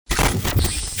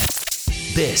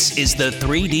This is the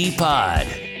 3D Pod,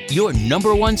 your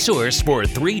number one source for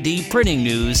 3D printing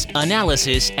news,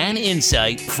 analysis, and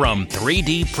insight from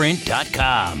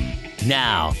 3dprint.com.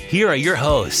 Now, here are your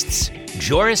hosts,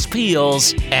 Joris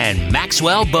Peels and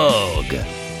Maxwell Bogue.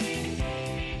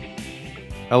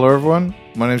 Hello, everyone.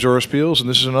 My name is Joris Peels, and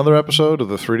this is another episode of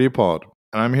the 3D Pod.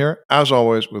 And I'm here, as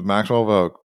always, with Maxwell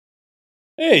Vogue.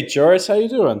 Hey, Joris, how you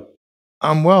doing?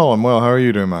 I'm well. How are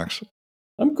you doing, Max?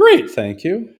 I'm great, thank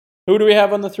you. Who do we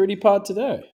have on the 3D Pod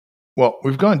today? Well,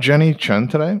 we've got Jenny Chen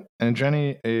today, and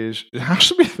Jenny has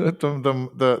to be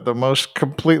the most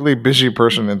completely busy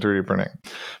person in 3D printing,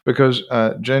 because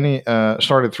Jenny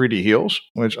started 3D Heals,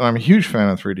 which I'm a huge fan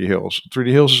of 3D Heals. 3D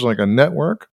Heals is like a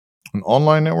network, an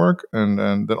online network, and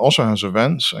that also has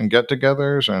events and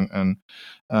get-togethers and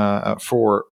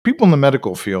for people in the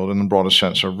medical field in the broadest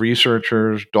sense, so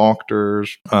researchers,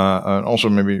 doctors, and also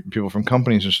maybe people from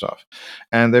companies and stuff.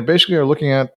 And they basically are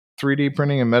looking at 3D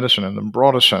printing and medicine in the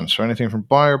broadest sense. So anything from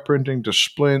bioprinting to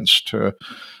splints to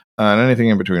and anything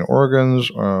in between, organs,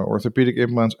 orthopedic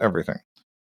implants, everything.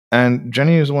 And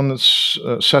Jenny is the one that's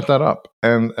set that up.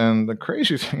 And the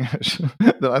crazy thing is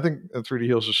that I think 3D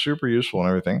Heals is super useful and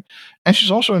everything. And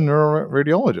she's also a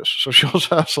neuroradiologist. So she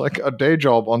also has like a day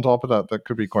job on top of that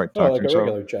could be quite taxing. Like a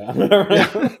regular job.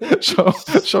 Yeah.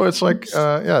 So it's like,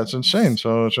 it's insane.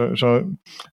 So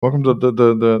welcome to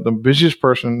the busiest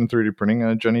person in 3D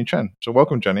printing, Jenny Chen. So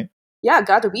welcome, Jenny. Yeah,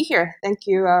 glad to be here. Thank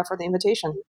you for the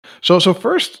invitation. So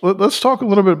first, let's talk a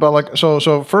little bit about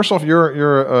so first off,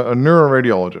 you're a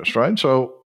neuroradiologist, right?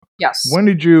 So yes. When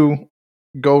did you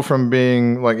go from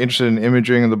being like interested in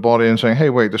imaging of the body and saying, hey,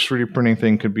 wait, this 3D printing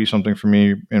thing could be something for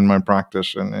me in my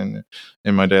practice and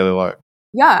in my daily life?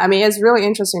 Yeah, I mean, it's really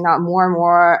interesting now more and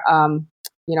more,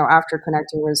 after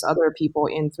connecting with other people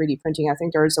in 3D printing, I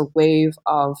think there's a wave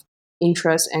of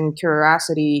interest and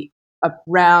curiosity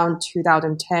around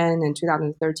 2010 and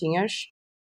 2013-ish.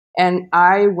 And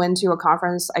I went to a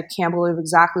conference, I can't believe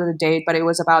exactly the date, but it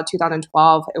was about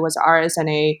 2012. It was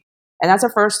RSNA. And that's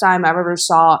the first time I ever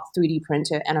saw 3D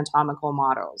printed anatomical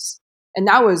models. And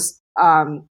that was,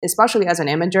 especially as an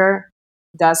imager,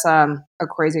 that's a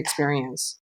crazy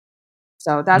experience.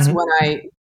 So that's when I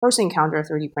first encountered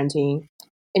 3D printing.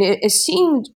 And it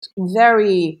seemed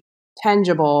very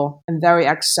tangible and very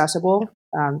accessible,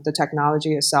 the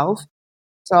technology itself.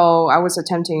 So I was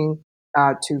attempting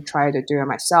to try to do it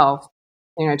myself,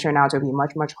 and it turned out to be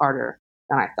much, much harder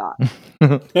than I thought.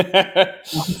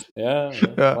 yeah,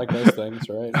 like most things,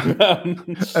 right?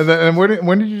 And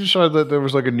when did you decide that there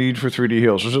was like a need for 3D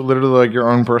Heals? Was it literally like your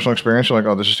own personal experience? You're like,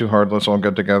 oh, this is too hard. Let's all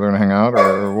get together and hang out,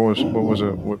 or what was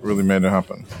it? What really made it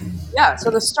happen? Yeah. So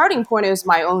the starting point is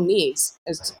my own needs.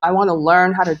 Is I want to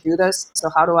learn how to do this. So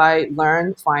how do I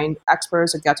learn? Find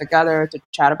experts to get together to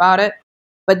chat about it.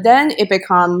 But then it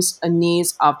becomes a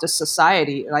needs of the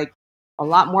society. Like a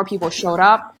lot more people showed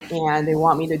up and they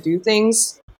want me to do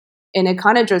things. And it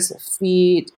kind of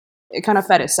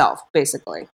fed itself,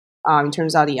 basically, in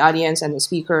terms of the audience and the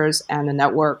speakers and the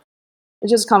network. It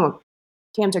just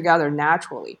came together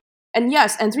naturally. And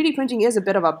yes, and 3D printing is a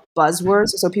bit of a buzzword.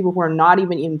 So people who are not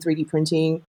even in 3D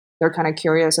printing, they're kind of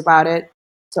curious about it.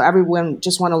 So everyone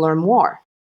just want to learn more.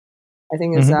 I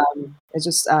think it's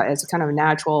a kind of a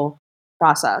natural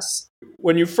process.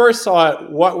 When you first saw it,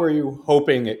 what were you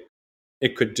hoping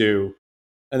it could do?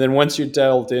 And then once you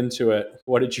delved into it,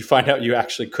 what did you find out you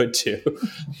actually could do?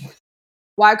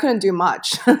 Well, I couldn't do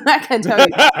much. I can tell you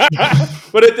that.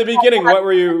 But at the beginning, what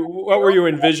were you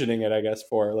envisioning it, I guess,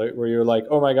 for? Like, were you like,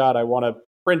 oh my God, I want to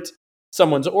print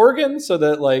someone's organ so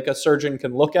that like a surgeon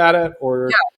can look at it? Or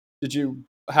did you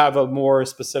have a more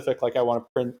specific, like I want to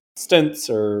print stents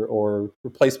or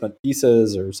replacement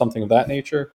pieces or something of that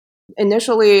nature?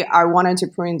 Initially, I wanted to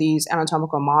print these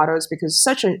anatomical models because it's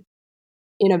such an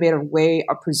innovative way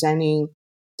of presenting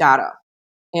data.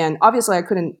 And obviously, I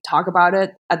couldn't talk about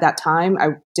it at that time.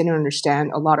 I didn't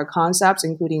understand a lot of concepts,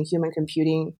 including human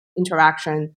computing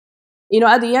interaction.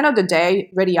 At the end of the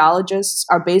day, radiologists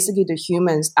are basically the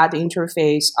humans at the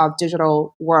interface of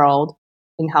digital world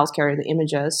in healthcare, the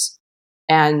images,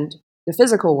 and the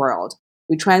physical world.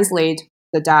 We translate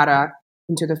the data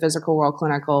into the physical world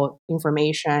clinical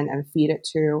information and feed it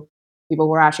to people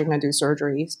who are actually going to do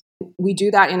surgeries. We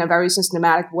do that in a very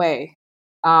systematic way.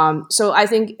 So I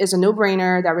think it's a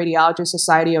no-brainer that Radiology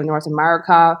Society of North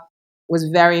America was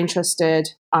very interested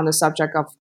on the subject of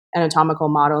anatomical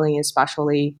modeling,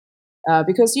 especially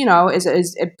because,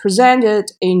 it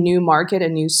presented a new market, a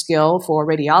new skill for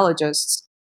radiologists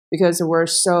because we're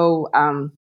so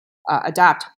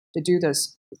adapt to do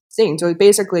this thing. So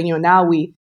basically, now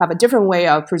we have a different way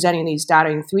of presenting these data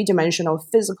in three-dimensional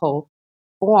physical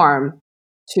form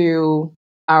to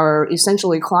our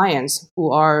essentially clients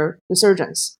who are the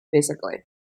surgeons, basically.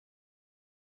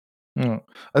 Yeah.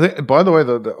 I think, by the way,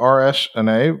 the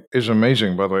RSNA is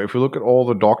amazing. By the way, if you look at all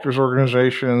the doctors'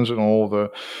 organizations and all the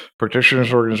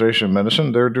practitioners' organization in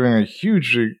medicine, they're doing a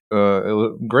hugely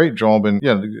great job in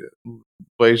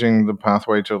blazing the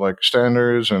pathway to like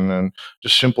standards and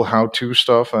just simple how-to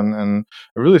stuff. And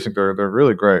I really think they're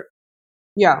really great.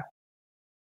 Yeah.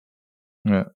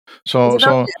 Yeah. So It's a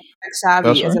very tech savvy.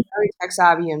 right? It's a very tech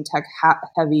savvy and tech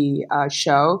heavy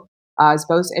show. It's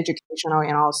both educational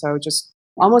and also just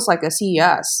almost like a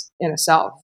CES in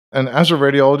itself. And as a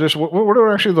radiologist, what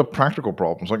are actually the practical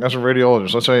problems? Like as a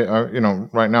radiologist, let's say,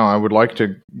 right now I would like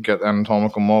to get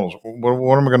anatomical models.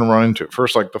 What am I going to run into?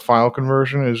 First, like the file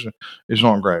conversion is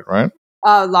not great, right?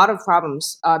 A lot of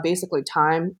problems. Basically,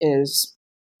 time is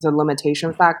the limiting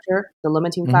factor.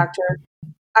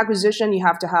 Acquisition, you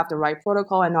have to have the right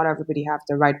protocol, and not everybody have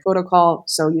the right protocol.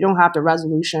 So you don't have the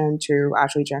resolution to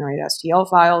actually generate STL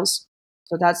files.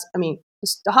 So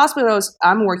the hospitals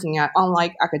I'm working at,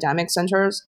 unlike academic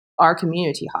centers, are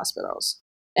community hospitals.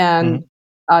 And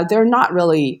they're not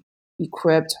really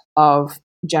equipped of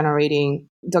generating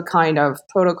the kind of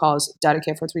protocols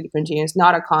dedicated for 3D printing. It's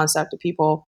not a concept that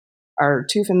people are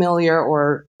too familiar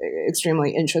or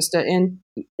extremely interested in,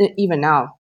 even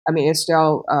now. I mean, it's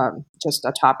still just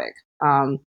a topic,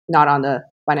 not on the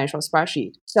financial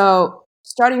spreadsheet. So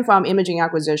starting from imaging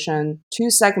acquisition to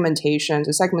segmentation,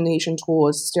 the segmentation tool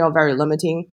is still very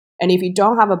limiting. And if you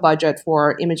don't have a budget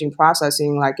for imaging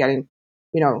processing, like getting,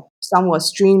 somewhat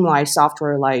streamlined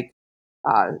software like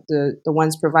the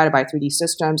ones provided by 3D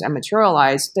Systems and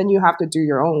Materialize, then you have to do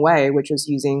your own way, which is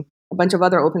using a bunch of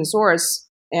other open source.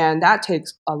 And that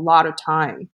takes a lot of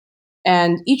time.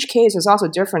 And each case is also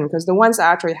different because the ones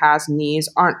that actually has needs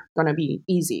aren't going to be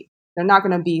easy. They're not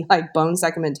going to be like bone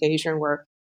segmentation where,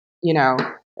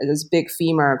 this big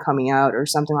femur coming out or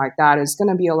something like that. It's going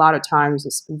to be a lot of times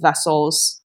it's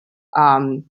vessels,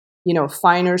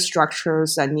 finer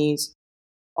structures that needs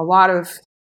a lot of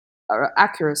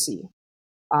accuracy.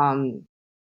 And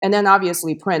then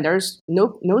obviously print. There's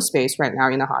no space right now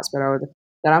in the hospital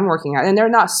that I'm working at. And they're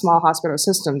not small hospital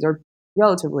systems. They're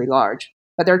relatively large,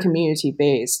 but they're community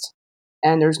based.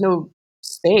 And there's no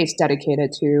space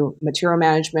dedicated to material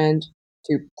management,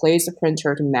 to place a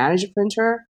printer, to manage a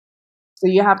printer. So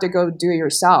you have to go do it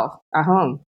yourself at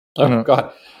home. Oh,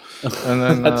 God. And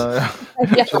then, and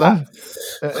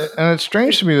it's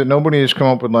strange to me that nobody has come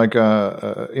up with like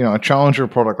a challenger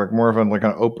product, like more of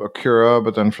a Cura,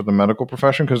 but then for the medical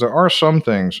profession, because there are some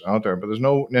things out there, but there's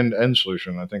no end-to-end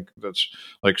solution. I think that's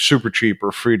like super cheap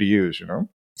or free to use.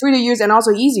 Free to use and also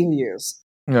easy to use.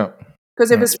 Yeah. Because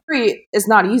if it's free, it's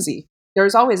not easy.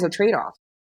 There's always a trade-off.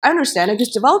 I understand it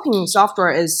because developing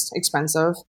software is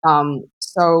expensive.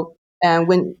 And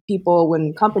when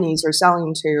companies are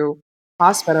selling to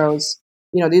hospitals,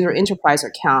 these are enterprise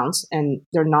accounts and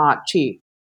they're not cheap,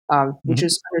 which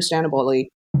is understandably.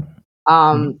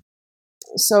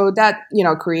 So that,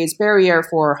 creates barrier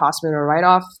for hospital write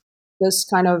off this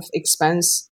kind of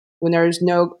expense when there's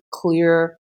no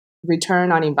clear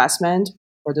return on investment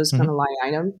for this kind of line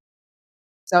item.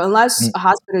 So unless a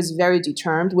hospital is very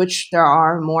determined, which there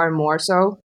are more and more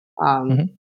so,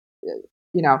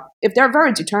 if they're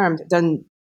very determined, then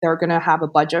they're going to have a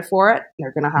budget for it.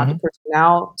 They're going to have the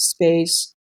personnel,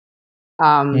 space,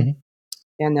 and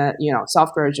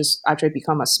software just actually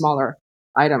become a smaller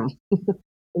item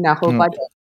in that whole budget.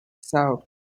 So,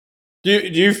 do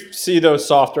you see those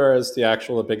software as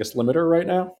the biggest limiter right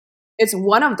now? It's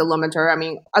one of the limiter. I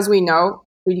mean, as we know,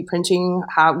 3D printing,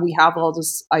 we have all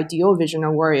this ideal vision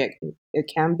of where it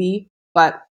can be,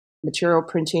 but material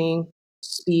printing,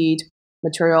 speed,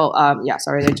 material, I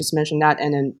just mentioned that.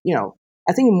 And then,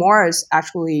 I think more is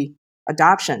actually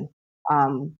adoption.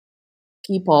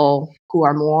 People who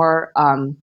are more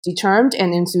determined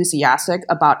and enthusiastic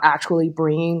about actually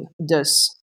bringing this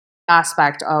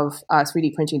aspect of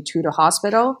 3D printing to the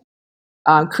hospital.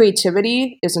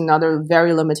 Creativity is another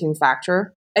very limiting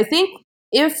factor. I think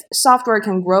if software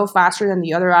can grow faster than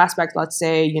the other aspect, let's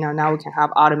say, now we can have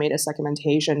automated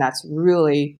segmentation that's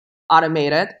really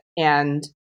automated and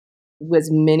with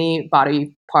many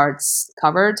body parts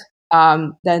covered,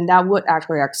 then that would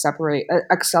actually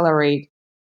accelerate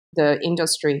the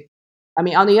industry. I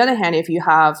mean, on the other hand, if you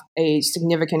have a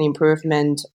significant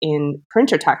improvement in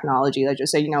printer technology, let's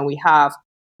just say, we have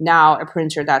now a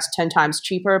printer that's 10 times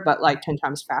cheaper, but like 10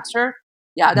 times faster.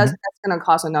 Yeah, that's going to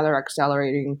cause another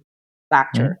accelerating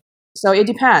factor. So it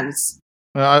depends.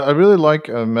 I really like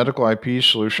a medical IP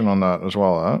solution on that as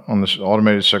well, on this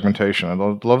automated segmentation. I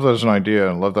love that as an idea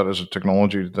and love that as a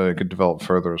technology that it could develop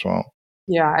further as well.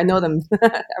 Yeah, I know them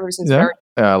ever since Yeah, very.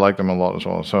 yeah, I like them a lot as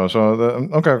well.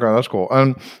 Okay, that's cool.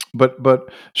 But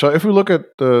so if we look at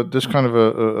this kind of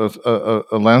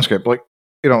a landscape, like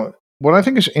what I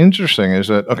think is interesting is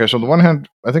that okay, so on the one hand,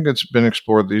 I think it's been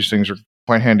explored. These things are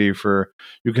quite handy for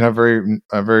you can have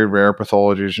very rare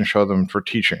pathologies and show them for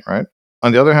teaching, right?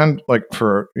 On the other hand, like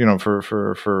for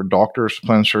for doctors to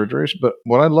plan surgeries, but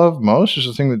what I love most is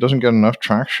the thing that doesn't get enough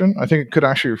traction. I think it could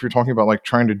actually, if you're talking about like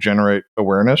trying to generate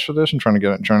awareness for this and trying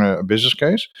a business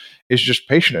case, is just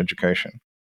patient education.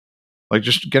 Like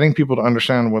just getting people to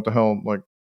understand what the hell like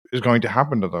is going to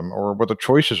happen to them, or what the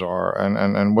choices are,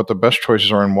 and what the best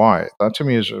choices are and why. That to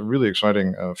me is a really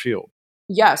exciting field.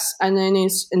 Yes, and then in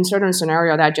certain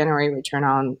scenario that generate return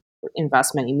on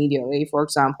investment immediately. For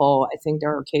example, I think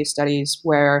there are case studies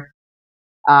where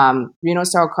renal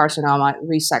cell carcinoma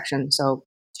resection, so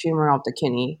tumor of the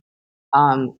kidney,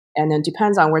 and then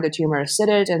depends on where the tumor is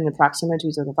seated and the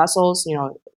proximities of the vessels.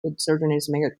 The surgeon needs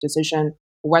to make a decision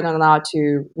whether or not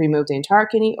to remove the entire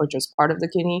kidney or just part of the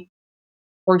kidney.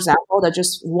 For example, that's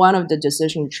just one of the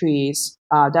decision trees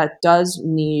that does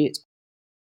need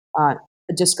a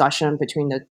discussion between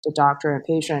the doctor and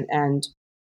patient. And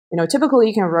typically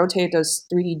you can rotate those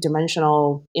 3D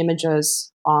dimensional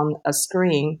images on a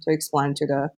screen to explain to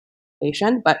the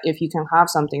patient. But if you can have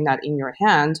something that in your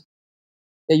hand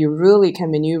that you really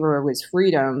can maneuver with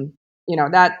freedom,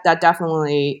 that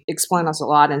definitely explains us a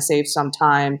lot and saves some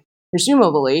time,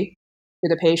 presumably, to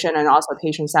the patient, and also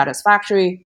patient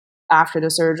satisfactory after the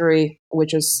surgery,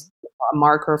 which is a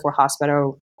marker for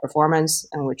hospital performance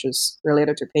and which is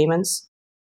related to payments.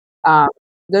 Um,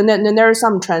 then there is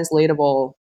some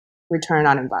translatable return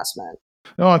on investment.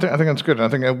 No, I think that's good. I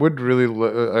think it would really.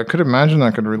 I could imagine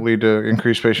that could really lead to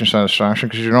increased patient satisfaction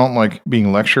because you're not like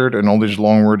being lectured and all these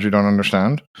long words you don't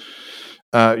understand.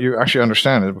 You actually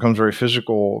understand it. It becomes very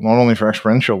physical, not only for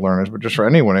experiential learners, but just for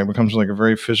anyone. It becomes like a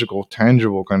very physical,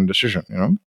 tangible kind of decision.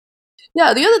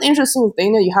 Yeah, the other interesting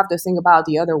thing that you have to think about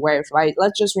the other way, right?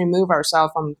 Let's just remove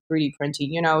ourselves from 3D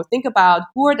printing. Think about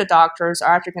who are the doctors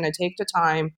are actually going to take the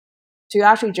time to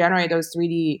actually generate those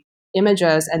 3D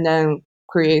images and then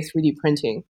create 3D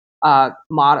printing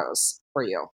models for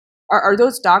you. Are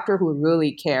those doctors who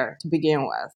really care to begin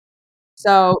with?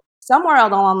 So somewhere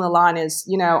along the line is,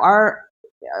 our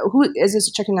who is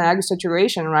this chicken and egg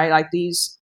situation, right? Like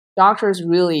these doctors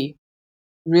really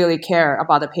really care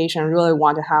about the patient, really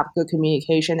want to have good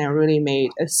communication, and really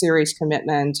made a serious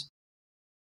commitment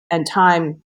and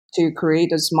time to create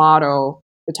this model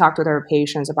to talk to their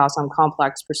patients about some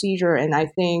complex procedure. And I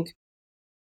think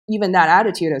even that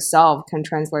attitude itself can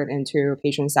translate into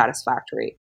patient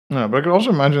satisfactory. Yeah, but I could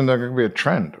also imagine that could be a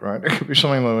trend, right? It could be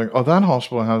something like, oh, that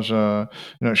hospital has,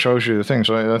 it shows you the thing.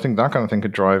 So I think that kind of thing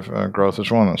could drive growth as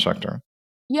well in that sector.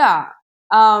 Yeah.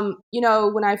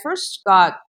 When I first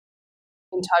got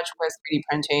in touch with 3D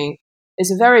printing,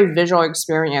 it's a very visual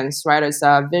experience, right? It's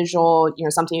a visual,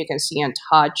 something you can see and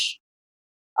touch.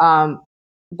 Um,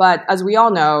 but as we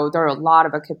all know, there are a lot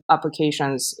of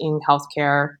applications in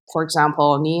healthcare. For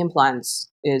example, knee implants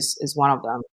is one of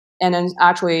them. And then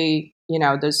actually,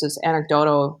 there's this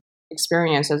anecdotal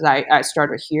experience as I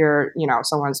started to hear,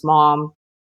 someone's mom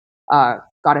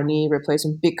got a knee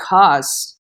replacement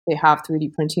because they have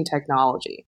 3D printing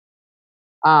technology.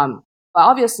 But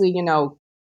obviously,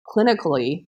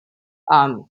 clinically,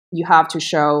 you have to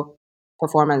show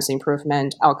performance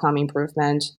improvement, outcome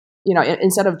improvement,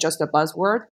 instead of just a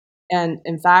buzzword. And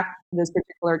in fact, this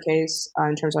particular case,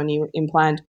 in terms of knee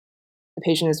implant, the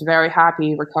patient is very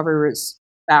happy. Recovery is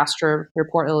faster,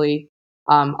 reportedly.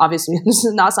 Obviously, this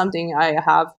is not something I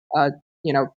have,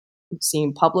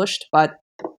 seen published, but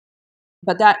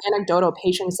that anecdotal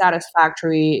patient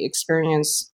satisfactory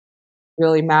experience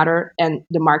really mattered, and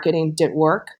the marketing did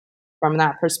work from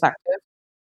that perspective.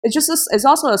 It's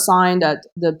also a sign that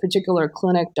the particular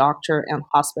clinic, doctor, and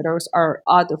hospitals are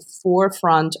at the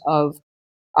forefront of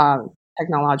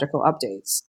technological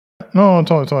updates. No,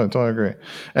 totally agree.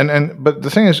 But the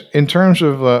thing is, in terms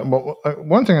of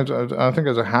one thing I think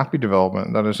is a happy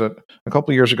development that is that a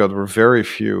couple of years ago there were very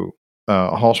few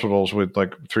hospitals with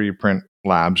like 3D print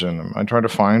labs in them. I tried to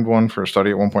find one for a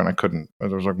study at one point. I couldn't. There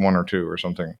was like one or two or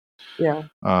something. Yeah.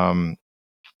 Um,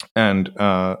 and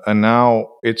now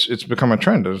it's become a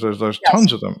trend. There's Yes.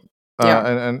 tons of them.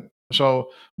 Yeah. And so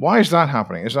why is that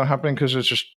happening? Is that happening because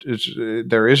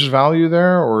there is value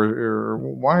there, or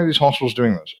why are these hospitals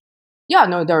doing this? Yeah,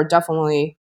 no, there is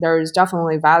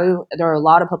definitely value. There are a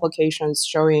lot of publications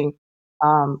showing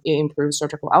it improves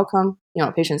surgical outcome,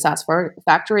 patient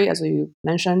satisfactory, as you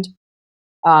mentioned.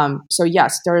 So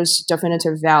yes, there is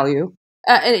definitive value.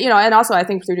 And also I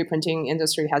think 3D printing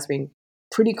industry has been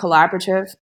pretty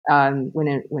collaborative when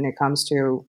it comes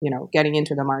to getting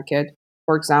into the market.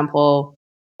 For example,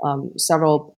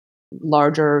 several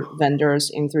larger vendors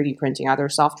in 3D printing, either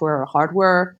software or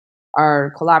hardware,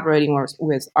 are collaborating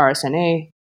with RSNA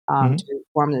to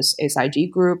form this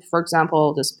SIG group, for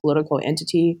example, this political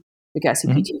entity to get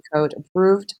CPT code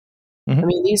approved. I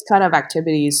mean, these kind of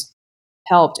activities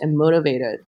helped and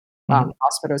motivated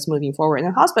hospitals moving forward. And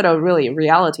the hospital, really, in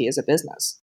reality, is a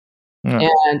business.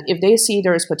 And if they see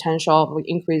there is potential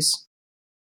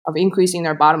of increasing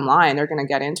their bottom line, they're going to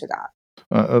get into that.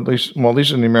 At least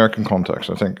in the American context,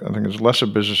 I think it's less a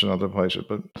business in other places,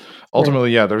 but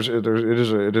ultimately, it has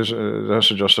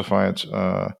to justify it.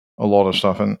 A lot of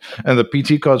stuff, and the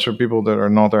PT codes for people that are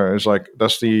not there is like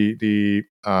that's the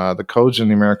codes in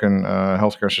the American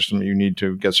healthcare system that you need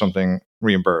to get something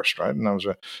reimbursed, right? And that was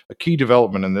a key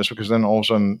development in this, because then all of a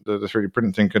sudden the 3D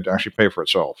printing thing could actually pay for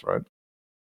itself, right?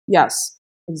 Yes,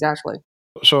 exactly.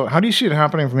 So how do you see it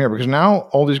happening from here? Because now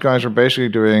all these guys are basically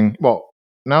doing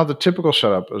now the typical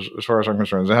setup, as far as I'm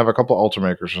concerned, is they have a couple of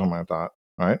Ultimakers or something like that,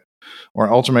 right? Or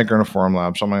an Ultimaker in a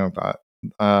Formlab, something like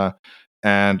that,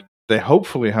 and they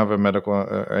hopefully have a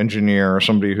medical engineer or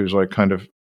somebody who's like kind of,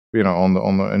 on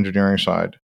the engineering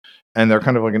side, and they're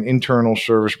kind of like an internal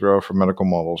service bureau for medical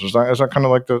models. Is that kind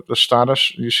of like the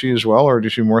status you see as well, or do you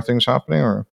see more things happening?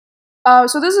 Or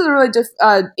so this is a really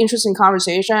interesting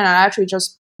conversation. I actually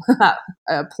just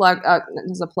plug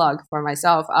this is a plug for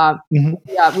myself.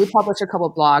 Yeah, we published a couple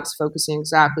of blogs focusing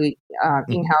exactly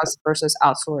in-house versus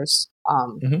outsource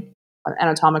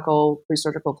anatomical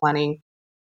pre-surgical planning,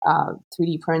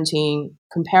 3D printing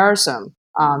comparison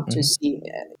to see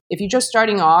if you're just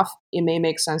starting off, it may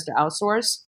make sense to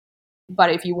outsource. But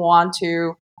if you want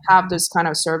to have this kind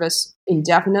of service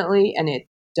indefinitely and it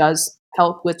does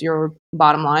help with your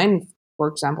bottom line, for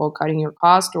example, cutting your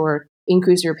cost or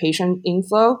increase your patient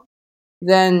inflow,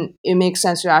 then it makes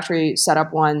sense to actually set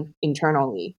up one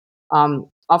internally.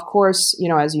 Of course,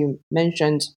 as you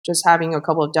mentioned, just having a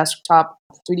couple of desktop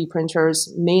 3D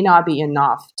printers may not be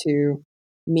enough to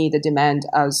meet the demand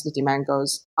as the demand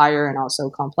goes higher, and also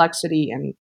complexity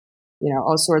and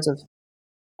all sorts of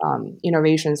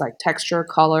innovations like texture,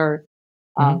 color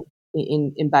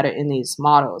embedded in these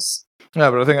models.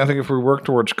 Yeah, but I think if we work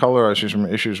towards color, I see some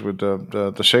issues with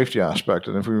the safety aspect,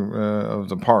 and if we of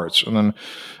the parts, and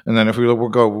then if we'll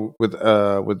go with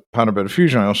powder bed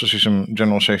fusion, I also see some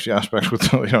general safety aspects with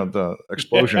the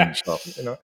explosion and stuff.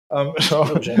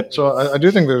 So I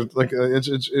do think there's like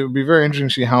it would be very interesting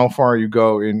to see how far you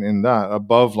go in that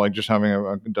above like just having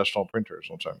a desktop printer or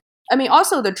something. I mean,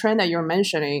 also the trend that you're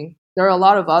mentioning, there are a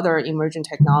lot of other emerging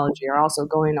technology are also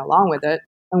going along with it.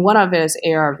 And one of it is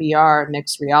AR, VR,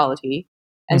 mixed reality.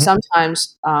 And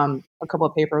sometimes a couple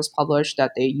of papers published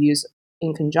that they use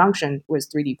in conjunction with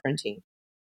 3D printing.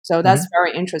 So that's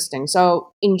very interesting.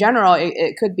 So in general,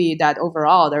 it could be that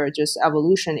overall there is just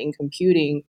evolution in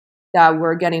computing, that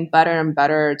we're getting better and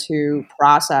better to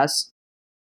process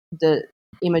the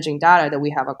imaging data that we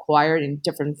have acquired in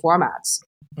different formats.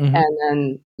 And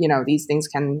then, these things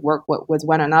can work with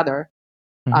one another.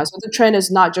 So the trend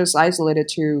is not just isolated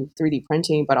to 3D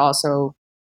printing, but also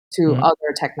to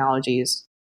other technologies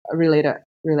related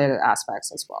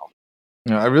aspects as well.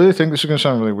 Yeah, I really think this is going to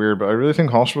sound really weird, but I really think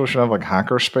hospitals should have like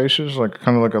hacker spaces, like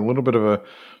kind of like a little bit of a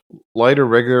lighter,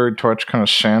 regular touch kind of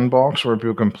sandbox where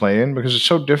people can play in, because it's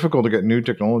so difficult to get new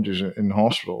technologies in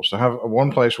hospitals. To have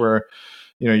one place where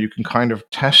you can kind of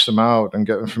test them out and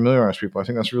get them familiarize people, I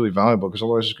think that's really valuable, because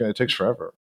otherwise it takes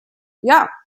forever. Yeah,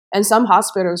 and some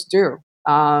hospitals do.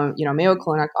 Mayo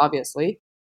Clinic, obviously.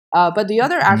 But the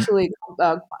other actually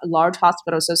large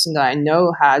hospital system that I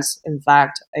know has, in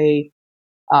fact, a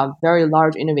very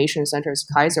large innovation center is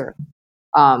Kaiser.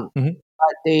 But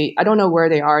I don't know where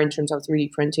they are in terms of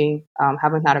 3D printing.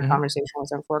 Haven't had a conversation with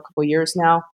them for a couple of years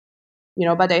now.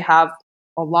 But they have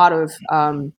a lot of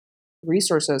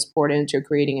resources poured into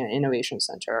creating an innovation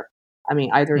center. I mean,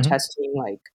 either testing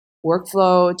like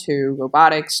workflow to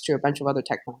robotics to a bunch of other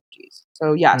technologies.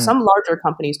 So yeah, some larger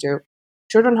companies do.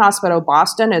 Children's Hospital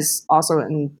Boston is also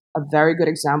a very good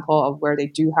example of where they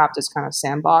do have this kind of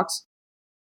sandbox,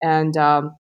 and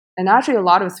actually a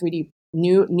lot of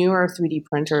newer 3D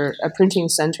printing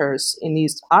centers in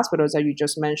these hospitals that you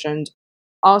just mentioned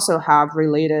also have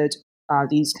related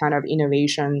these kind of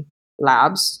innovation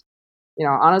labs.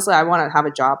 Honestly, I want to have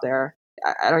a job there.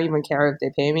 I don't even care if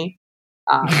they pay me.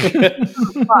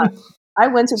 I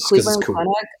went to Cleveland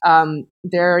Clinic.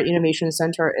 Their innovation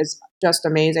center is just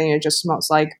amazing. It just smells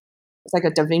like it's like a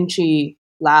Da Vinci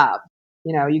lab.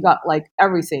 You got like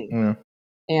everything,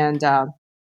 and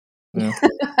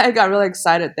I got really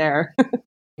excited there.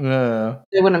 Yeah,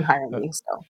 they wouldn't hire me,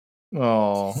 so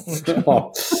Oh.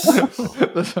 Oh.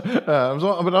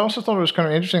 But I also thought it was kind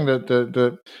of interesting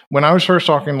that when I was first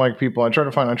talking like people, I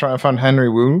tried to find Henry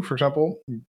Wu, for example,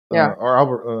 Yeah. or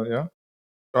Albert,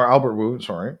 or Albert Wu.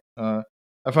 Sorry, I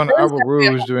found There is Albert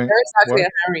Wu was doing there is actually what?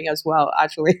 a Henry as well,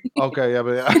 actually. Okay, yeah,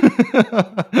 but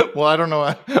yeah. Well, I don't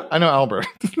know. I know Albert.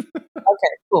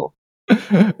 Okay, cool.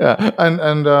 Yeah,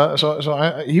 and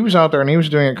he was out there and he was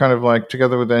doing it kind of like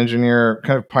together with the engineer,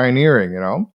 kind of pioneering,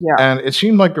 Yeah. And it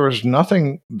seemed like there was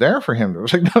nothing there for him. There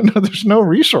was like no, there's no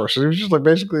resources. He was just like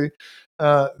basically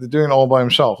doing it all by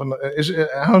himself. And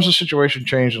how's the situation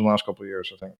changed in the last couple of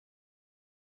years?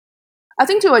 I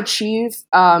think to achieve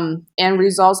end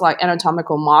results like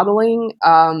anatomical modeling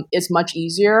is much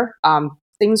easier.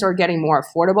 Things are getting more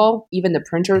affordable. Even the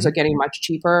printers are getting much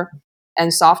cheaper.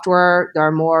 And software, there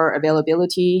are more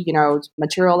availability.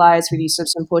 Materialize 3D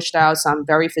System pushed out some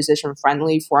very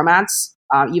physician-friendly formats,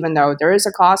 even though there is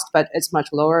a cost, but it's much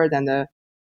lower than the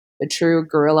true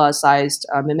gorilla-sized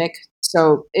Mimic.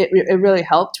 So it really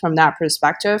helped from that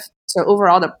perspective. So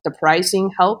overall, the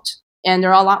pricing helped. And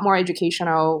there are a lot more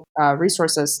educational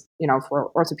resources,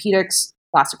 for orthopedics,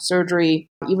 plastic surgery,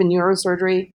 even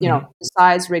neurosurgery,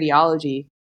 besides radiology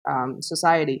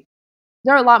society.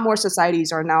 There are a lot more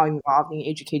societies are now involved in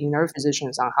educating their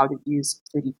physicians on how to use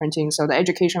 3D printing. So the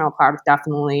educational part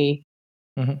definitely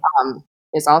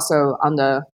is also on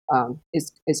the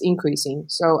is increasing.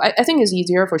 So I think it's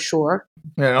easier for sure.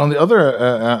 Yeah, and on the other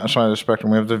side of the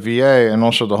spectrum, we have the VA and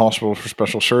also the Hospital for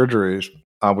Special Surgeries,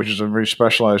 which is a very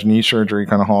specialized knee surgery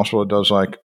kind of hospital. It does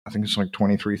I think it's like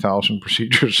 23,000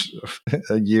 procedures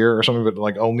a year or something, but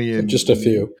like only in just a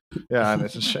few. Yeah, and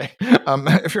it's insane.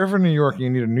 If you're ever in New York and you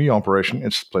need a knee operation,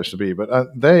 it's the place to be. But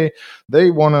they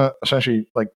want to essentially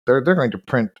they're going to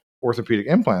print orthopedic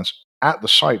implants at the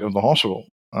site of the hospital.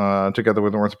 Together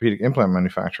with an orthopedic implant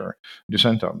manufacturer,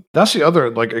 Ducento. That's the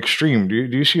other extreme. Do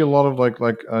you see a lot of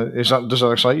does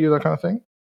that excite you, that kind of thing?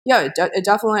 Yeah, it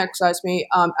definitely excites me.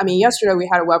 Yesterday we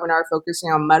had a webinar focusing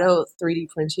on metal 3D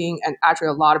printing, and actually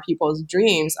a lot of people's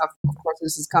dreams, of course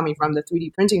this is coming from the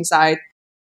 3D printing side,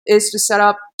 is to set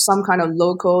up some kind of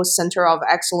local center of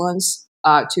excellence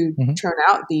to turn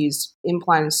out these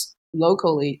implants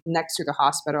locally next to the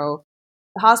hospital.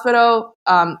 The hospital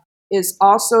is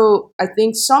also, I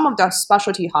think some of the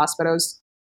specialty hospitals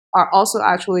are also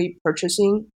actually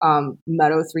purchasing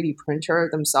metal 3D printer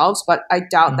themselves, but I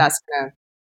doubt that's going to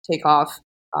take off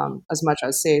as much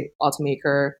as, say,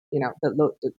 Ultimaker,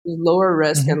 the lower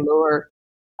risk and lower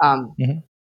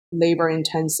labor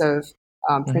intensive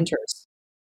printers.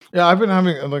 Yeah, I've been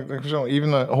having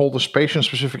even the patient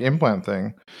specific implant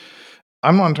thing.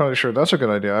 I'm not entirely sure that's a good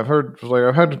idea.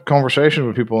 I've had conversations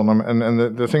with people,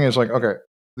 and the thing is okay,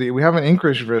 we have an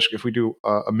increased risk if we do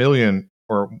a million,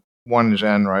 or one is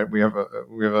n, right? We have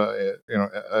a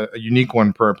unique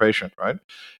one per patient, right?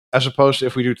 As opposed to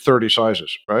if we do 30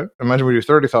 sizes, right? Imagine we do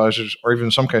 30 sizes, or even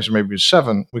in some cases maybe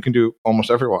 7. We can do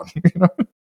almost everyone.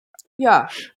 Yeah.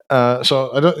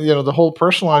 So I don't, the whole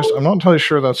personalized. I'm not entirely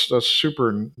sure that's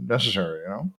super necessary.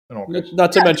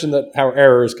 Not to mention that how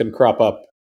errors can crop up,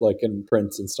 like in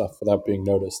prints and stuff, without being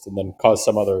noticed, and then cause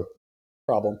some other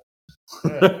problem.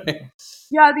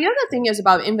 Yeah. The other thing is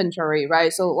about inventory,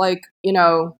 right? So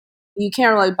you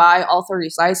can't really buy all 30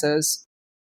 sizes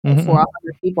for 100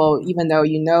 people, even though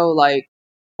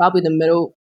probably the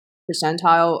middle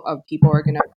percentile of people are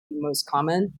going to be the most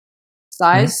common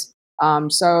size.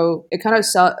 So it kind of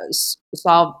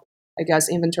solve, I guess,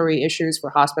 inventory issues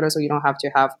for hospitals, so you don't have to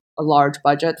have a large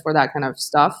budget for that kind of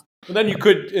stuff. But then you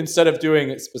could, instead of doing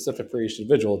it specific for each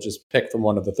individual, just pick from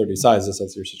one of the 30 sizes,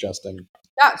 as you're suggesting.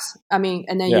 Yes. And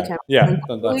then you can...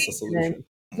 that's the solution.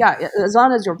 As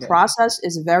long as your process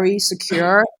is very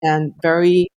secure and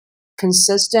very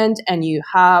consistent, and you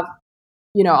have,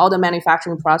 all the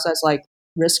manufacturing process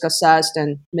risk assessed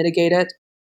and mitigated.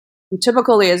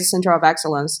 Typically, as a center of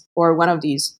excellence or one of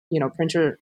these,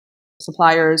 printer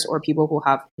suppliers or people who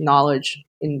have knowledge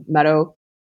in metal,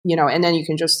 and then you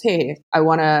can just, hey, I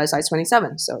want a size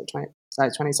 27, so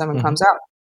size 27 comes out.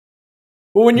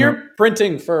 Well, when you're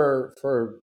printing for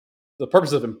the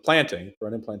purpose of implanting, for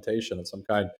an implantation of some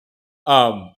kind,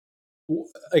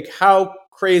 how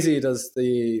crazy does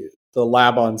the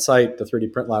lab on site, the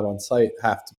 3D print lab on site,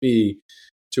 have to be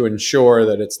to ensure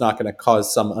that it's not going to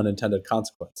cause some unintended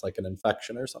consequence, like an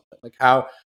infection or something? How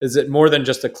is it more than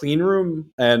just a clean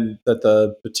room, and that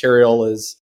the material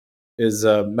is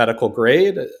medical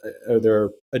grade? Are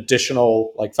there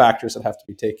additional factors that have to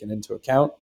be taken into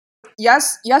account?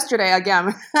 Yes, yesterday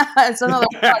again. It's another.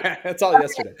 That's all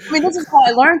yesterday. This is how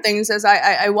I learn things. As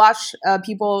I watch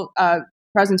people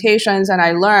presentations and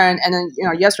I learned. And then,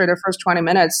 yesterday, the first 20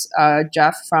 minutes,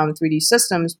 Jeff from 3D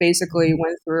Systems basically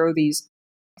went through these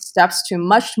steps to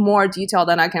much more detail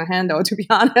than I can handle, to be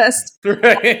honest.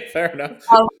 Right, fair enough.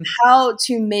 How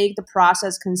to make the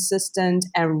process consistent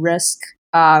and risk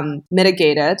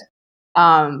mitigated.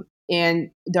 And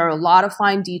there are a lot of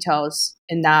fine details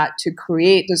in that to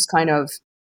create this kind of,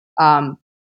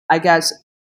 I guess,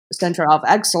 center of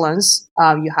excellence.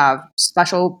 You have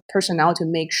special personnel to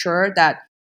make sure that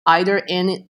either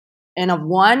N of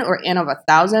 1 or N of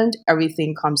 1,000,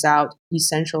 everything comes out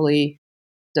essentially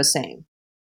the same.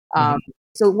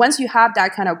 So once you have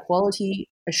that kind of quality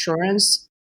assurance,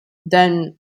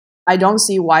 then I don't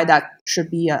see why that should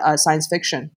be a science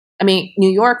fiction. I mean, New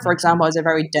York, for example, is a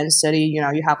very dense city. You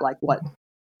have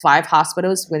 5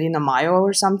 hospitals within a mile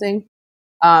or something.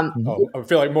 I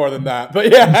feel like more than that,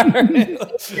 but yeah.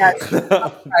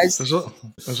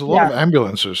 There's a lot of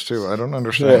ambulances too. I don't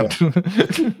understand.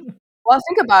 Well,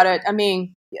 think about it. I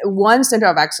mean, one center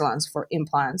of excellence for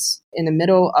implants in the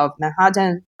middle of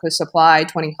Manhattan could supply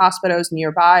 20 hospitals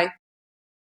nearby.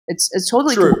 It's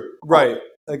totally true, right?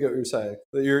 I get what you're saying.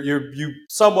 You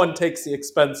someone takes the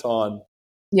expense on,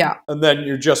 and then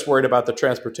you're just worried about the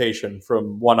transportation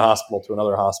from one hospital to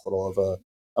another hospital of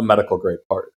a medical grade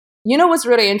part. You know what's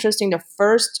really interesting? The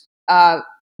first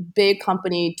big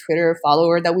company Twitter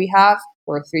follower that we have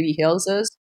for 3D Hills is,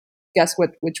 guess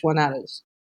which one that is?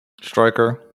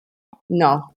 Stryker.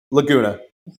 No. Laguna.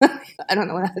 I don't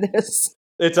know what that is.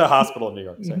 It's a hospital in New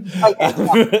York.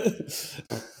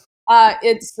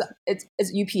 It's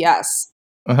UPS.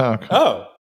 Okay. Oh,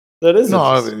 that is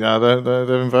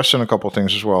they've invested in a couple of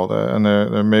things as well, and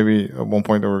they're maybe at one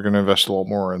point they were going to invest a lot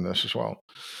more in this as well.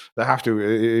 They have to,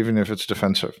 even if it's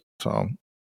defensive. So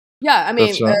yeah, I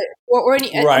mean, or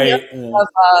any of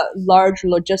large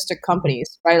logistic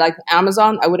companies, right? Like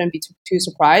Amazon, I wouldn't be too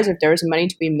surprised if there is money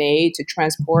to be made to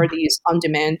transport these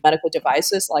on-demand medical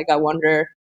devices. Like, I wonder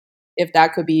if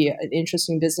that could be an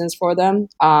interesting business for them.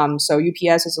 So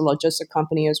UPS is a logistic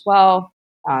company as well.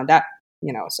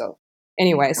 So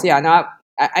anyways,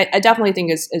 I definitely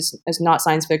think it's not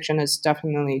science fiction. It's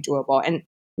definitely doable. And,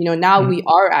 now we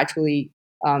are actually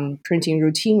printing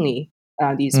routinely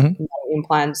these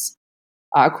implants.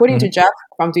 According to Jeff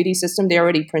from 3D System, they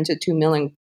already printed 2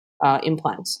 million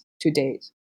implants to date.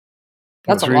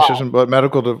 That's a lot. System, but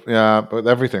medical, but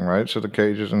everything, right? So the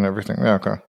cages and everything. Yeah,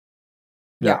 okay.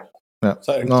 Yeah.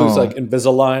 So it includes like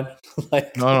Invisalign?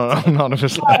 No, not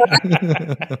Invisalign.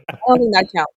 I don't think that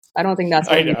counts. I don't think that's.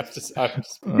 I know. I'm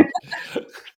just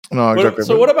no, exactly.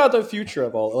 So what about the future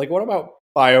of all? Like, what about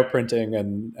bioprinting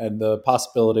and the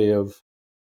possibility of,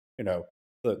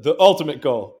 the ultimate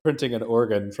goal, printing an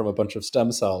organ from a bunch of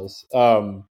stem cells?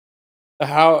 How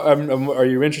are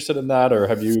you interested in that, or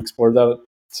have you explored that?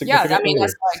 Yeah, I mean,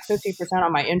 that's like 50%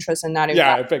 of my interest in that.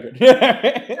 I figured.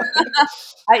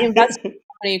 I invested in a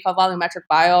company called Volumetric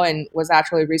Bio and was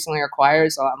actually recently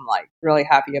acquired, so I'm like really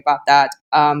happy about that.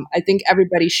 I think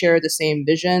everybody shared the same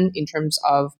vision in terms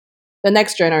of the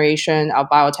next generation of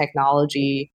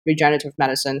biotechnology, regenerative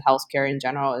medicine, healthcare in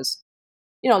general is,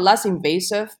 less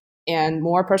invasive and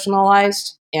more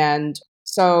personalized. And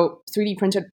so 3D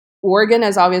printed organ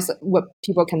is obviously what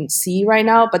people can see right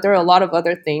now, but there are a lot of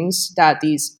other things that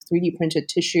these 3D printed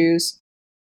tissues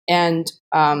and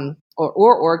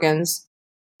or organs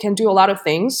can do a lot of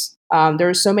things. There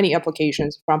are so many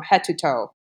applications from head to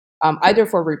toe, either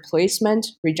for replacement,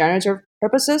 regenerative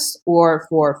purposes, or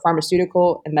for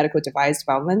pharmaceutical and medical device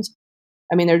development.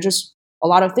 I mean, there are just a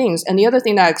lot of things. And the other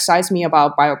thing that excites me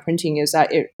about bioprinting is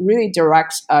that it really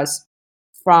directs us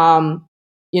from,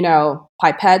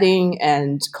 pipetting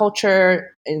and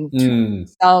culture into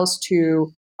cells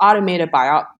to automated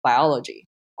biology.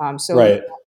 Right.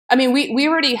 I mean, we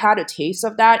already had a taste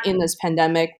of that in this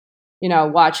pandemic,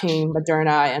 watching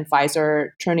Moderna and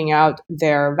Pfizer turning out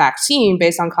their vaccine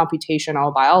based on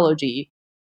computational biology.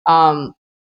 And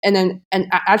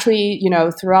actually,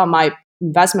 throughout my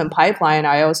investment pipeline,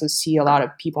 I also see a lot of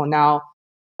people now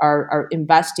are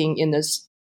investing in this,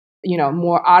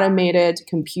 more automated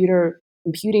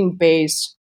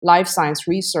computing-based life science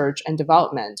research and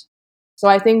development. So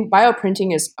I think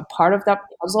bioprinting is a part of that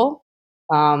puzzle.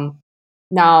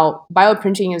 Now,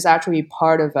 bioprinting is actually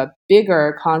part of a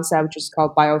bigger concept, which is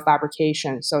called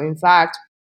biofabrication. So in fact,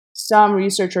 some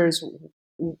researchers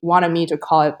wanted me to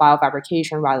call it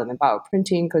biofabrication rather than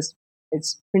bioprinting because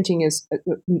printing is a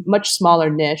much smaller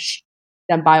niche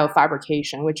than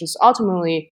biofabrication, which is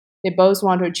ultimately they both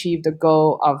want to achieve the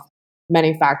goal of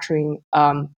manufacturing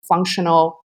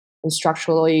functional and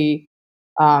structurally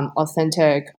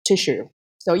authentic tissue.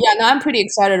 So I'm pretty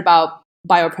excited about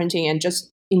bioprinting and just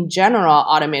in general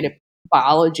automated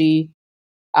biology,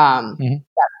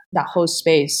 that whole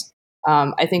space.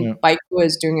 I think Baiku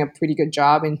is doing a pretty good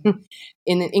job in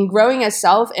in growing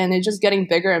itself, and it's just getting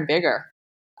bigger and bigger.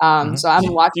 So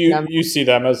I'm watching them. You see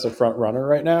them as the front runner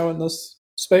right now in this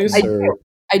space?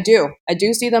 I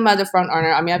do see them as the front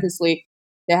runner. I mean, obviously,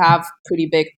 they have pretty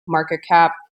big market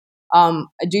cap. I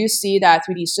do see that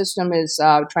 3D System is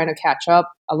trying to catch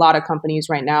up. A lot of companies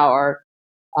right now are,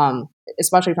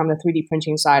 especially from the 3D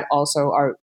printing side, also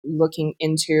are looking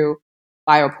into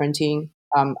bioprinting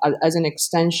as an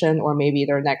extension or maybe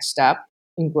their next step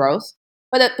in growth.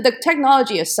 But the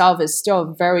technology itself is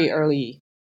still very early.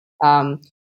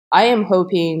 I am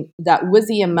hoping that with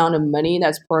the amount of money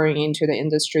that's pouring into the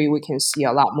industry, we can see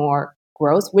a lot more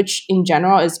growth, which in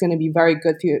general is going to be very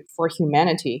good for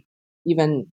humanity.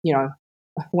 Even,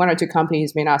 one or two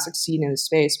companies may not succeed in the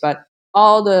space, but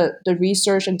all the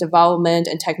research and development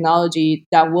and technology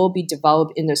that will be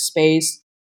developed in the space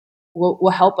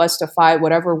will help us to fight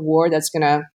whatever war that's going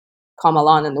to come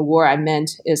along. And the war I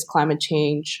meant is climate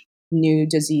change, new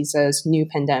diseases, new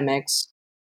pandemics.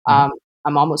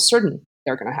 I'm almost certain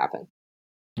they're going to happen.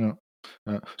 Yeah.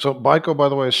 So Baiku, by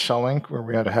the way, is Cellink, where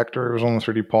we had Hector who was on the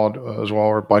 3D Pod as well.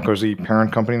 Where Baiku is the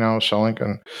parent company now of Cellink,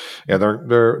 and yeah,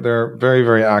 they're very,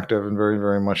 very active and very,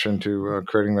 very much into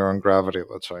creating their own gravity,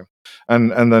 let's say.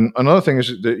 And then another thing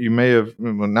is that you may have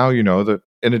now you know that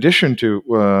in addition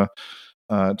to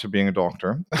being a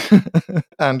doctor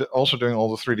and also doing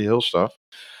all the 3D Hill stuff,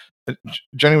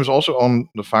 Jenny was also on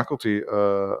the faculty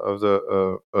of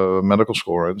the medical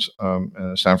school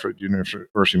at Stanford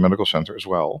University Medical Center as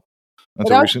well.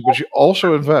 Until recently, but she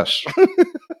also invests.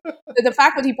 The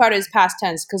faculty part is past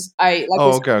tense because I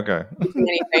okay.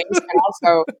 Many things, and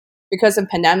also because of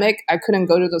pandemic, I couldn't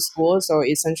go to the school, so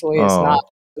essentially it's not.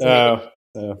 Fair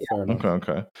enough.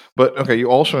 Okay. But you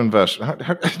also invest. How,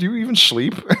 do you even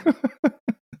sleep?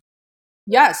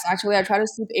 Yes, actually, I try to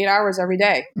sleep 8 hours every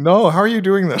day. No, how are you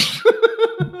doing this?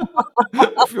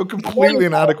 I feel completely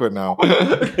inadequate now.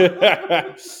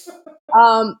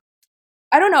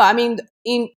 I don't know. I mean,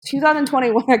 in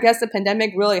 2021, I guess the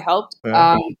pandemic really helped.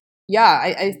 I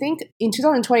think in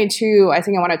 2022, I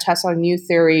think I want to test out a new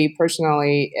theory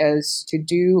personally is to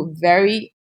do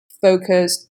very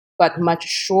focused but much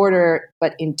shorter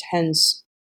but intense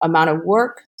amount of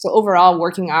work. So overall,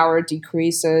 working hour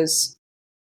decreases,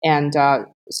 and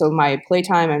so my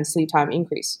playtime and sleep time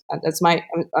increase. That's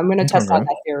I'm going to test out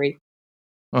that theory.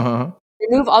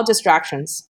 Remove all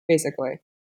distractions, basically.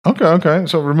 Okay.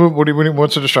 So remove.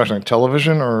 What's a distraction? Like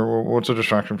television, or what's a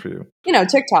distraction for you?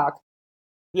 TikTok.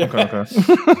 Yeah.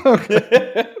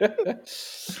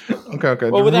 Okay.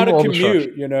 Well, without a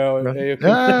commute,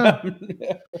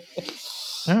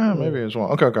 Yeah, maybe as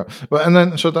well. Okay. But and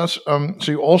then so that's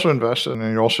so you also invest, and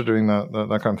then you're also doing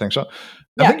that kind of thing. So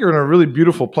I think you're in a really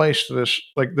beautiful place to this,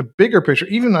 like the bigger picture.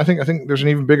 Even I think there's an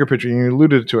even bigger picture. And you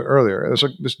alluded to it earlier. It's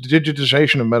like this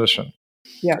digitization of medicine.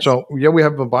 Yes. So we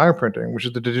have the bioprinting, which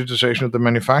is the digitization of the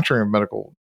manufacturing of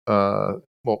medical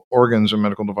organs and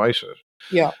medical devices.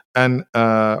 Yeah. And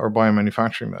or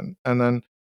biomanufacturing then. And then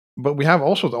but we have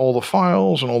also all the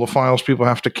files, and all the files people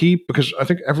have to keep, because I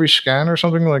think every scan or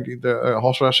something, like the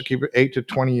hospital has to keep it 8 to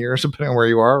 20 years depending on where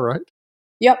you are, right?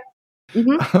 Yep.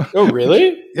 Mm-hmm. Oh,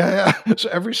 really? Yeah. So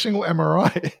every single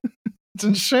MRI. It's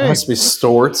insane. It must be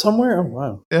stored somewhere. Oh,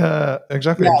 wow. Yeah,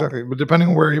 exactly. But depending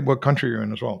on what country you're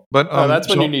in as well. But that's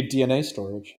when you need DNA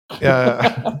storage.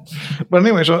 Yeah. But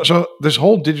anyway, so this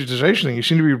whole digitization thing, you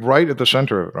seem to be right at the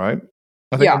center of it, right?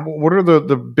 I think. What are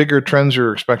the bigger trends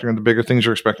you're expecting, or the bigger things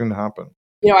you're expecting to happen?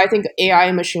 I think AI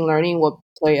and machine learning will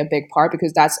play a big part,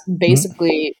 because that's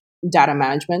basically data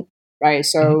management, right?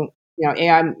 So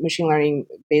AI machine learning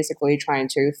basically trying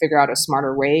to figure out a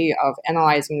smarter way of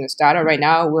analyzing this data. Right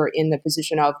now, we're in the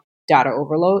position of data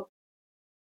overload.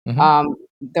 There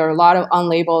are a lot of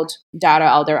unlabeled data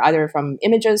out there, either from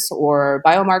images or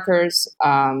biomarkers,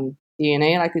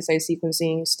 DNA, like we say,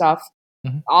 sequencing stuff.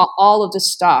 All of this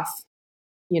stuff,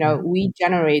 we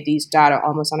generate these data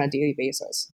almost on a daily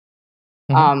basis.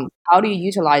 How do you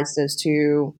utilize this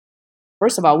to,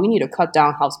 first of all, we need to cut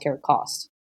down healthcare costs,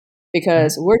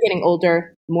 because we're getting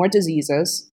older, more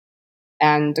diseases,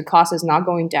 and the cost is not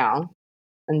going down.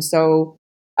 And so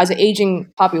as an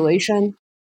aging population,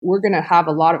 we're going to have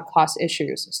a lot of cost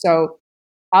issues. So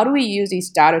how do we use these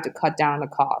data to cut down the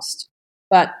cost,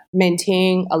 but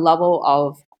maintain a level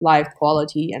of life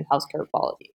quality and healthcare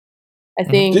quality? I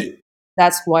think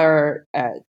that's where,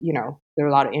 there are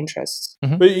a lot of interests.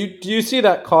 But do you see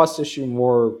that cost issue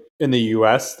more in the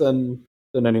U.S. than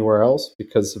anywhere else,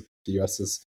 because the U.S.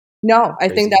 is No, I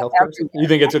think that's everywhere. You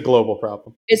think it's a global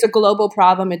problem? It's a global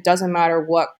problem. It doesn't matter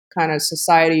what kind of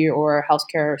society or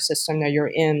healthcare system that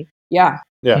you're in. Yeah.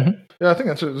 Yeah. Mm-hmm. Yeah, I think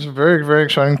it's a very, very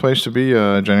exciting place to be,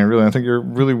 Jenny. Really, I think you're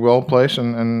really well placed,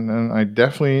 and I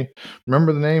definitely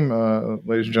remember the name,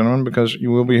 ladies and gentlemen, because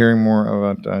you will be hearing more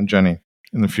about Jenny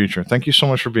in the future. Thank you so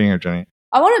much for being here, Jenny.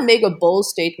 I want to make a bold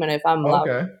statement if I'm allowed.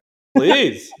 Okay.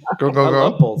 Please. Go. I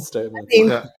love bold statements.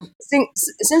 I think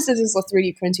since this is a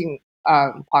 3D printing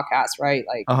podcast, right?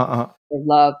 Like, I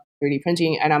love 3D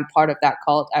printing, and I'm part of that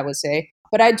cult, I would say.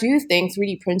 But I do think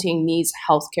 3D printing needs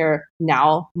healthcare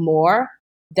now more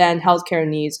than healthcare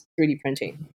needs 3D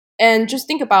printing. And just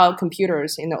think about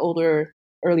computers in the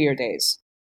earlier days.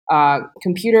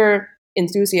 Computer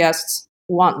enthusiasts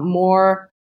want more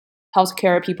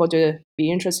healthcare people to be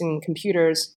interested in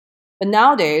computers. But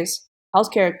nowadays,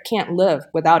 healthcare can't live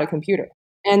without a computer.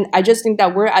 And I just think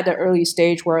that we're at the early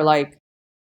stage where like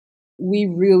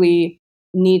we really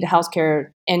need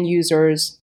healthcare end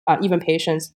users, even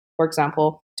patients, for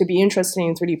example, to be interested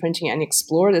in 3D printing and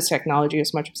explore this technology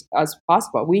as much as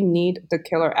possible. We need the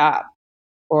killer app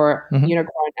or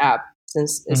unicorn app,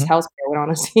 since it's healthcare, we don't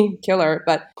want to see killer.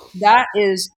 But that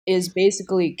is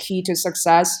basically key to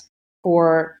success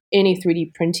for any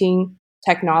 3D printing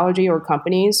technology or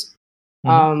companies.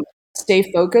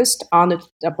 Stay focused on the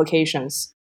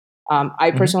applications. I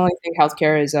personally think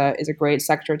healthcare is a great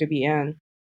sector to be in.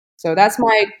 So that's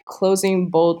my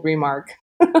closing bold remark.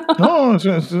 No, I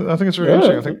think it's very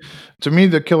interesting. I think, to me,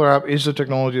 the killer app is the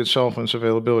technology itself and its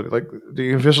availability. Like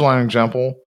the Invisalign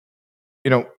example,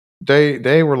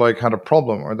 they were like had a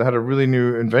problem, or they had a really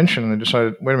new invention, and they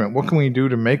decided, wait a minute, what can we do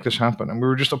to make this happen? And we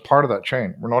were just a part of that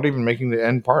chain. We're not even making the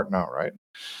end part now, right?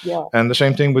 Yeah. And the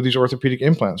same thing with these orthopedic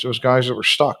implants. There was guys that were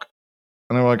stuck,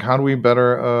 and they were like, how do we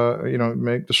better,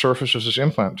 make the surface of this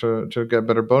implant to get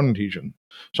better bone adhesion?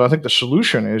 So I think the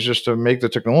solution is just to make the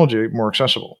technology more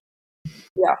accessible.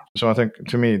 Yeah. So I think,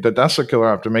 to me, that's the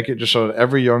killer app, to make it just so that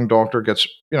every young doctor gets,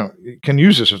 can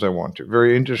use this if they want to.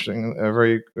 Very interesting,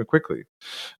 very quickly.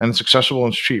 And it's accessible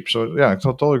and it's cheap. So yeah, I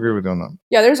totally agree with you on that.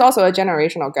 Yeah, there's also a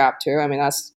generational gap too. I mean,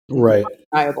 that's right.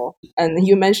 Undeniable. And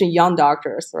you mentioned young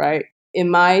doctors, right? In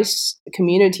my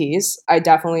communities, I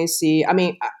definitely see,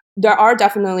 there are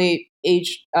definitely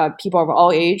people of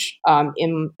all age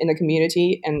in the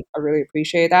community, and I really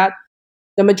appreciate that.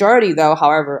 The majority, though,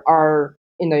 however, are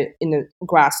in the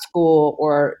grad school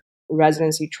or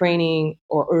residency training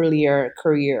or earlier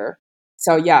career.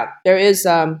 So yeah, there is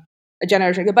a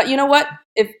generation. But you know what?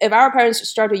 If our parents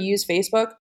start to use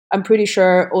Facebook, I'm pretty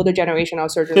sure older generation of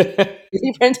surgeons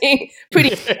 3D printing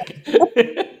pretty.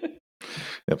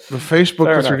 Yep, the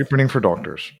Facebook for 3D printing for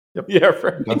doctors. Yep. Yeah,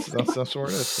 right. That's where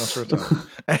it is. That's where it's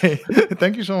at. Hey,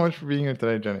 thank you so much for being here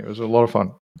today, Jenny. It was a lot of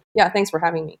fun. Yeah, thanks for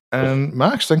having me. And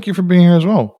Max, thank you for being here as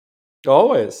well.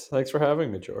 Always. Thanks for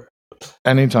having me, Jor.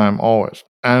 Anytime, always.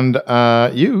 And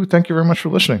thank you very much for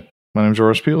listening. My name is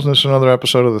Joris Peels, and this is another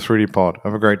episode of the 3D Pod.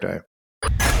 Have a great day.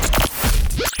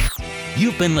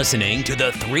 You've been listening to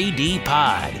the 3D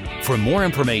Pod. For more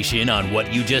information on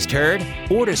what you just heard,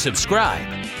 or to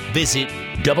subscribe, visit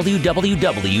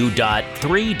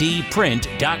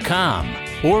www.3dprint.com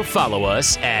or follow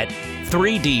us at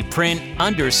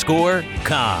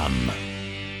 3dprint_com.